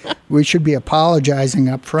time. We should be apologizing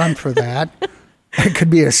up front for that. It could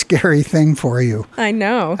be a scary thing for you. I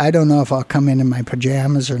know. I don't know if I'll come in my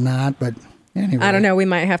pajamas or not, but anyway. I don't know. We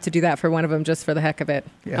might have to do that for one of them just for the heck of it.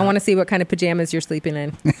 Yeah. I want to see what kind of pajamas you're sleeping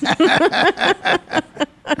in.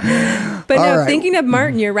 But All no, right. thinking of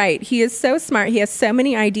Martin, you're right. He is so smart. He has so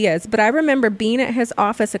many ideas. But I remember being at his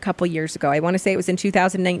office a couple years ago. I want to say it was in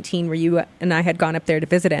 2019 where you and I had gone up there to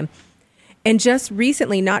visit him. And just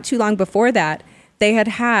recently, not too long before that, they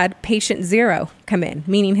had patient 0 come in,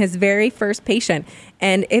 meaning his very first patient.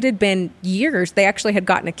 And it had been years. They actually had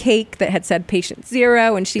gotten a cake that had said patient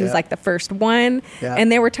 0, and she was Yeah. like the first one. Yeah.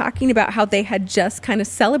 And they were talking about how they had just kind of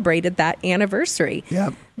celebrated that anniversary.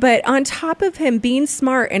 Yep. But on top of him being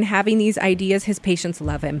smart and having these ideas, his patients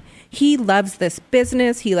love him. He loves this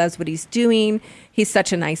business. He loves what he's doing. He's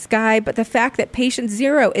such a nice guy. But the fact that patient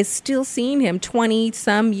 0 is still seeing him 20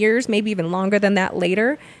 some years, maybe even longer than that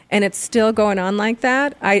later, and it's still going on like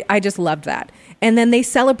that, I just loved that. And then they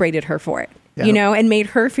celebrated her for it, Yep. you know, and made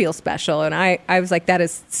her feel special. And I was like, that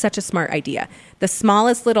is such a smart idea. The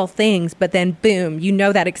smallest little things, but then boom, you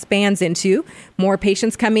know, that expands into more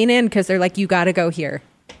patients coming in because they're like, you got to go here.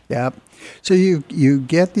 Yep. So you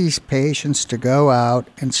get these patients to go out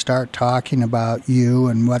and start talking about you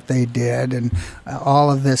and what they did and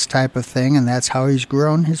all of this type of thing, and that's how he's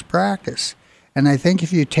grown his practice. And I think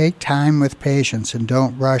if you take time with patients and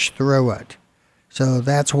don't rush through it, so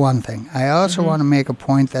that's one thing. I also want to make a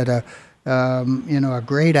point that a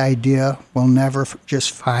great idea will never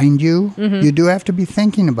just find you. You do have to be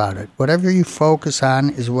thinking about it. Whatever you focus on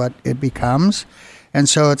is what it becomes. And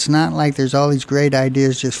so it's not like there's all these great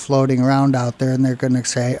ideas just floating around out there and they're going to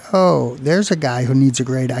say, oh, there's a guy who needs a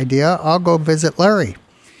great idea. I'll go visit Larry.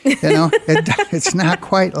 You know, it's not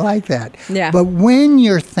quite like that. Yeah. But when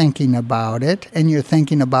you're thinking about it, and you're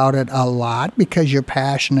thinking about it a lot because you're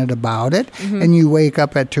passionate about it, and you wake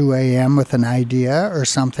up at 2 a.m. with an idea or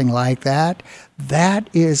something like that, that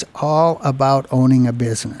is all about owning a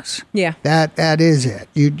business. Yeah. That is it.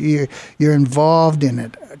 You're involved in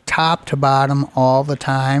it, top to bottom, all the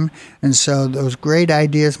time. And so those great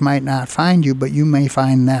ideas might not find you, but you may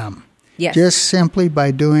find them. Yes. Just simply by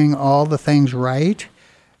doing all the things right.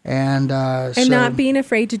 And not being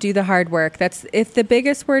afraid to do the hard work. That's if the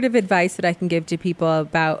biggest word of advice that I can give to people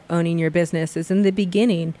about owning your business is in the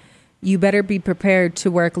beginning, you better be prepared to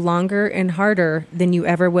work longer and harder than you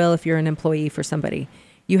ever will if you're an employee for somebody.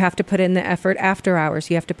 You have to put in the effort after hours.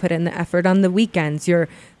 You have to put in the effort on the weekends.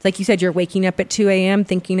 Like you said, you're waking up at 2 a.m.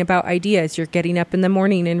 thinking about ideas. You're getting up in the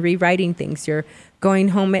morning and rewriting things. You're going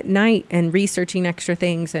home at night and researching extra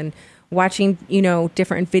things and watching,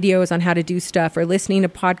 different videos on how to do stuff or listening to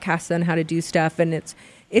podcasts on how to do stuff. And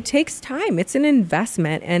it takes time. It's an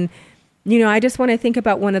investment. And, I just want to think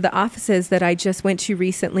about one of the offices that I just went to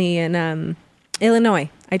recently in Illinois.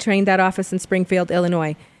 I trained that office in Springfield,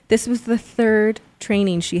 Illinois. This was the 3rd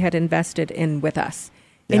training she had invested in with us.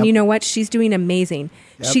 And Yep. you know what? She's doing amazing.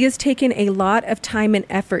 Yep. She has taken a lot of time and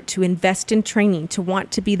effort to invest in training, to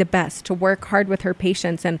want to be the best, to work hard with her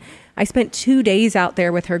patients. And I spent 2 days out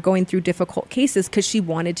there with her going through difficult cases because she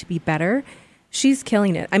wanted to be better. She's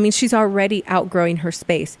killing it. I mean, she's already outgrowing her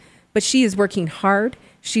space, but she is working hard.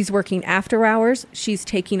 She's working after hours. She's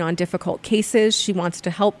taking on difficult cases. She wants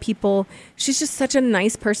to help people. She's just such a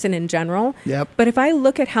nice person in general. Yep. But if I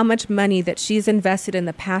look at how much money that she's invested in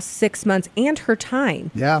the past 6 months and her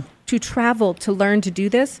time Yeah. to travel, to learn to do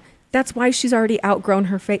this, that's why she's already outgrown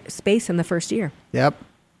her space in the first year. Yep.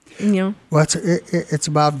 Well, it's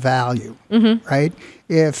about value, right?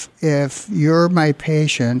 If you're my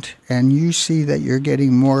patient and you see that you're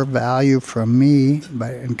getting more value from me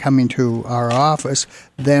and coming to our office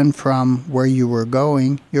than from where you were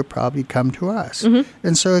going, you'll probably come to us.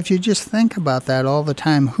 And so if you just think about that all the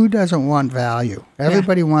time, who doesn't want value?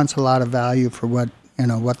 Everybody wants a lot of value for what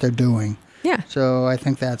they're doing. Yeah. So I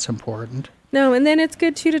think that's important. No, and then it's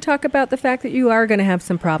good, too, to talk about the fact that you are going to have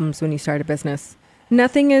some problems when you start a business.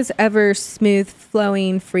 Nothing is ever smooth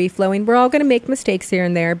flowing, free flowing. We're all going to make mistakes here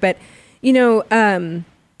and there. But,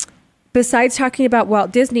 besides talking about Walt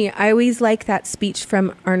Disney, I always like that speech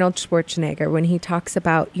from Arnold Schwarzenegger when he talks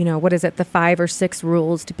about, the 5 or 6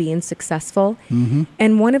 rules to being successful.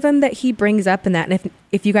 And one of them that he brings up in that, and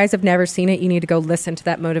if you guys have never seen it, you need to go listen to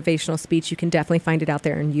that motivational speech. You can definitely find it out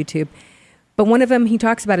there on YouTube. But one of them he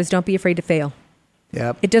talks about is don't be afraid to fail.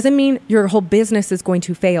 Yep. It doesn't mean your whole business is going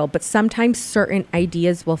to fail, but sometimes certain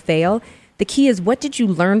ideas will fail. The key is, what did you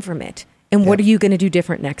learn from it? And what are you going to do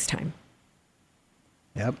different next time?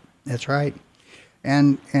 Yep, that's right.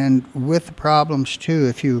 And with the problems too,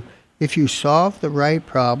 if you solve the right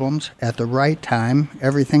problems at the right time,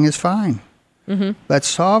 everything is fine. But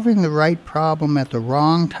solving the right problem at the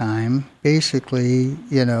wrong time, basically,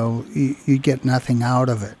 you get nothing out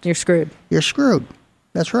of it. You're screwed. You're screwed.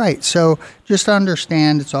 That's right. So just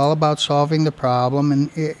understand it's all about solving the problem. And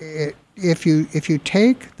if you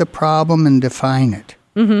take the problem and define it,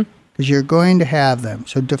 because you're going to have them.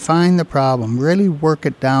 So define the problem. Really work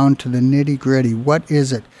it down to the nitty-gritty. What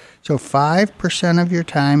is it? So 5% of your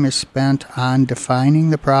time is spent on defining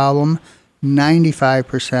the problem,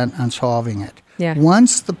 95% on solving it. Yeah.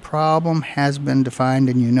 Once the problem has been defined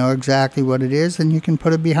and you know exactly what it is, then you can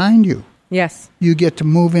put it behind you. Yes. You get to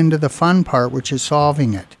move into the fun part, which is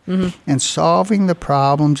solving it. And solving the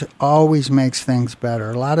problems always makes things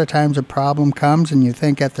better. A lot of times a problem comes and you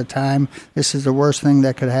think at the time, this is the worst thing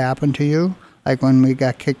that could happen to you. Like when we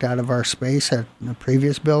got kicked out of our space at the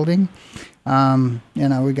previous building.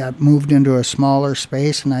 We got moved into a smaller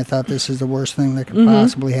space and I thought this is the worst thing that could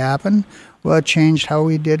possibly happen. Well, it changed how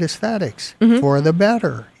we did aesthetics for the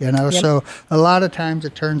better, Yep. So a lot of times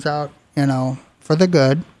it turns out, for the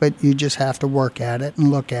good, but you just have to work at it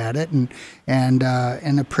and look at it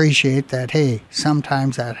and appreciate that, hey,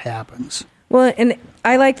 sometimes that happens. Well, and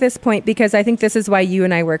I like this point because I think this is why you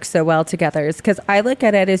and I work so well together, is because I look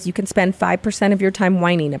at it as you can spend 5% of your time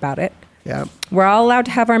whining about it. Yeah. We're all allowed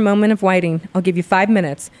to have our moment of whining. I'll give you 5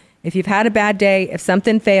 minutes. If you've had a bad day, if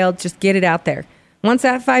something failed, just get it out there. Once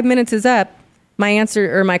that 5 minutes is up, my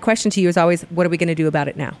answer or my question to you is always, what are we going to do about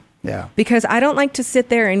it now? Yeah. Because I don't like to sit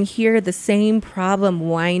there and hear the same problem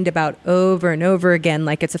whined about over and over again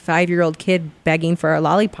like it's a 5-year-old kid begging for a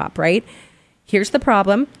lollipop, right? Here's the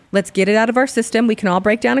problem. Let's get it out of our system. We can all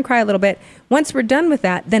break down and cry a little bit. Once we're done with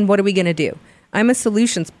that, then what are we going to do? I'm a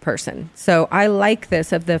solutions person. So I like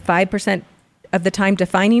this of the 5% of the time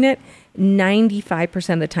defining it,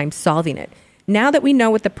 95% of the time solving it. Now that we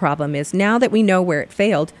know what the problem is, now that we know where it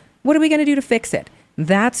failed, what are we going to do to fix it?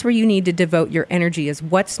 That's where you need to devote your energy is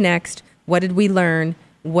what's next? What did we learn?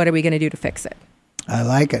 What are we going to do to fix it? I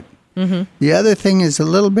like it. The other thing is a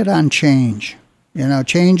little bit on change.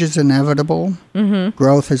 Change is inevitable.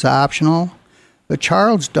 Growth is optional. But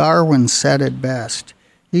Charles Darwin said it best.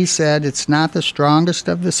 He said, it's not the strongest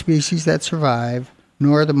of the species that survive,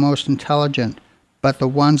 nor the most intelligent, but the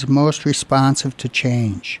ones most responsive to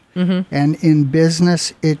change. And in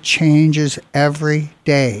business, it changes every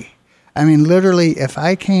day. I mean, literally, if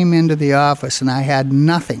I came into the office and I had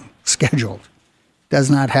nothing scheduled, does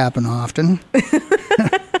not happen often.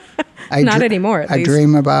 Not anymore, at I least.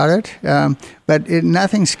 dream about it. But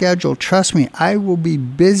nothing scheduled. Trust me, I will be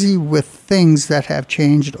busy with things that have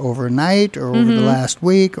changed overnight or over the last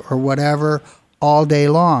week or whatever all day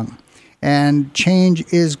long. And change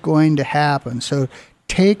is going to happen. So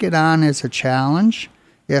take it on as a challenge.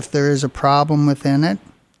 If there is a problem within it,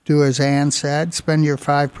 do as Ann said, spend your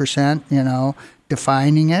 5%,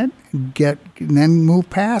 defining it, then move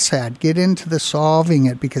past that. Get into the solving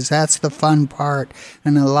it because that's the fun part.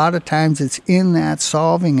 And a lot of times it's in that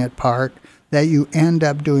solving it part that you end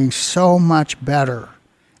up doing so much better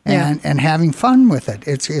and having fun with it.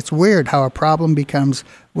 It's weird how a problem becomes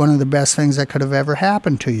one of the best things that could have ever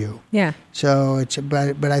happened to you. Yeah. So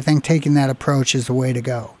but I think taking that approach is the way to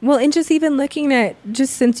go. Well, and just even looking at,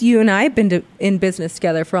 just since you and I have been in business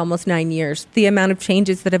together for almost 9 years, the amount of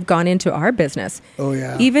changes that have gone into our business. Oh,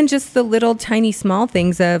 yeah. Even just the little tiny small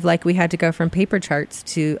things of like we had to go from paper charts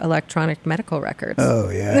to electronic medical records. Oh,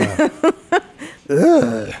 yeah.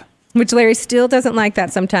 Which Larry still doesn't like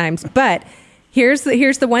that sometimes. But here's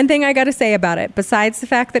the one thing I got to say about it. Besides the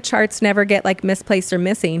fact that charts never get like misplaced or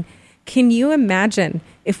missing, can you imagine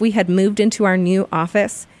if we had moved into our new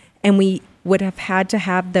office and we would have had to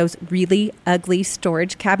have those really ugly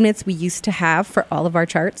storage cabinets we used to have for all of our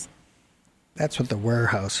charts? That's what the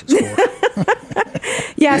warehouse is for.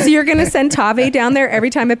 Yeah, so you're going to send Tave down there every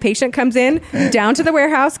time a patient comes in, down to the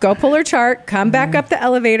warehouse, go pull her chart, come back up the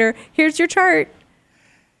elevator. Here's your chart.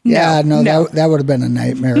 No. That would have been a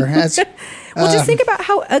nightmare. Well, just think about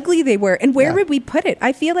how ugly they were and where would we put it?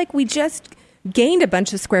 I feel like we just gained a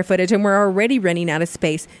bunch of square footage and we're already running out of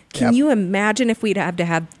space. Can you imagine if we'd have to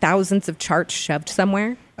have thousands of charts shoved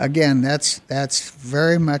somewhere? Again, that's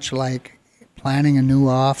very much like planning a new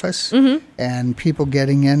office and people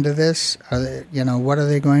getting into this. What are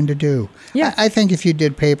they going to do? Yeah. I think if you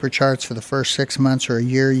did paper charts for the first 6 months or a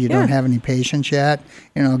year, you don't have any patients yet,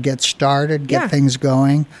 get started, get things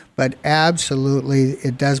going. But absolutely,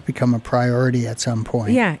 it does become a priority at some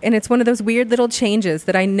point. Yeah, and it's one of those weird little changes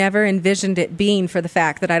that I never envisioned it being, for the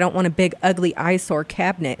fact that I don't want a big, ugly eyesore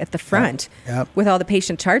cabinet at the front with all the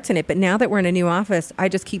patient charts in it. But now that we're in a new office, I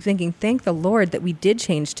just keep thinking, thank the Lord that we did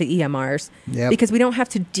change to EMRs because we don't have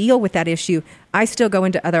to deal with that issue I still go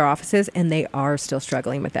into other offices and they are still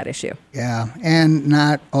struggling with that issue. Yeah, and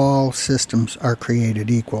not all systems are created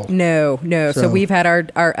equal. No. So we've had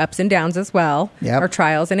our ups and downs as well, Yep. our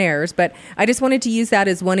trials and errors. But I just wanted to use that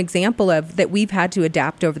as one example of that we've had to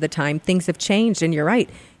adapt over the time. Things have changed, and you're right.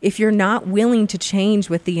 If you're not willing to change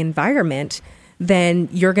with the environment, then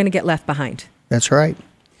you're going to get left behind. That's right.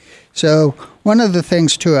 So one of the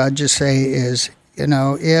things, too, I'd just say is,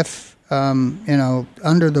 if,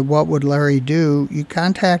 under the What Would Larry Do, you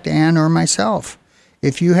contact Ann or myself.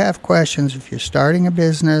 If you have questions, if you're starting a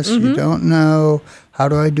business, you don't know, how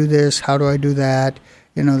do I do this, how do I do that?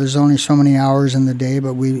 There's only so many hours in the day,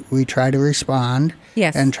 but we try to respond.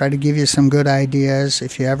 Yes. And try to give you some good ideas.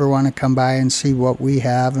 If you ever want to come by and see what we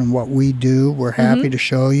have and what we do, we're happy to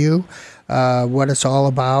show you what it's all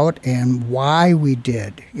about and why we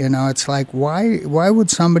did. It's like, why would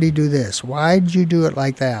somebody do this? Why did you do it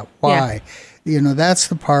like that? Why? Yeah. That's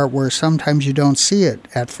the part where sometimes you don't see it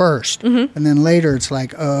at first. And then later it's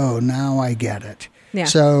like, oh, now I get it. Yeah.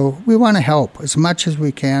 So we want to help as much as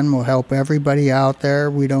we can. We'll help everybody out there.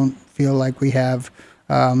 We don't feel like we have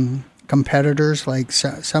competitors, like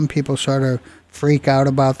some people sort of freak out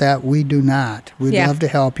about that. We do not. We'd love to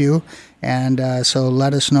help you. And so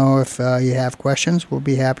let us know if you have questions. We'll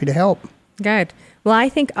be happy to help. Good. Well, I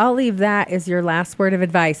think I'll leave that as your last word of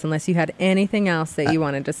advice, unless you had anything else that you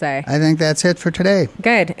wanted to say. I think that's it for today.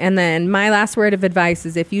 Good. And then my last word of advice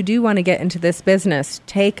is if you do want to get into this business,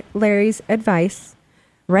 take Larry's advice.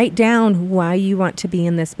 Write down why you want to be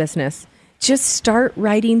in this business. Just start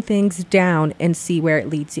writing things down and see where it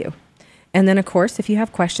leads you. And then, of course, if you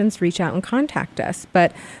have questions, reach out and contact us.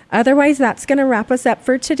 But otherwise, that's going to wrap us up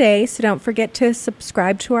for today. So don't forget to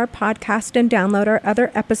subscribe to our podcast and download our other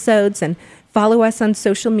episodes and follow us on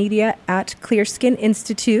social media at Clear Skin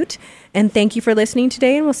Institute. And thank you for listening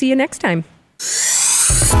today, and we'll see you next time.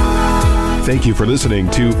 Thank you for listening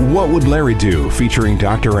to What Would Larry Do? Featuring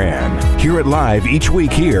Dr. Ann. Hear it live each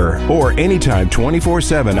week here or anytime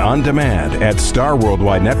 24/7 on demand at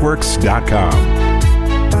StarWorldWideNetworks.com.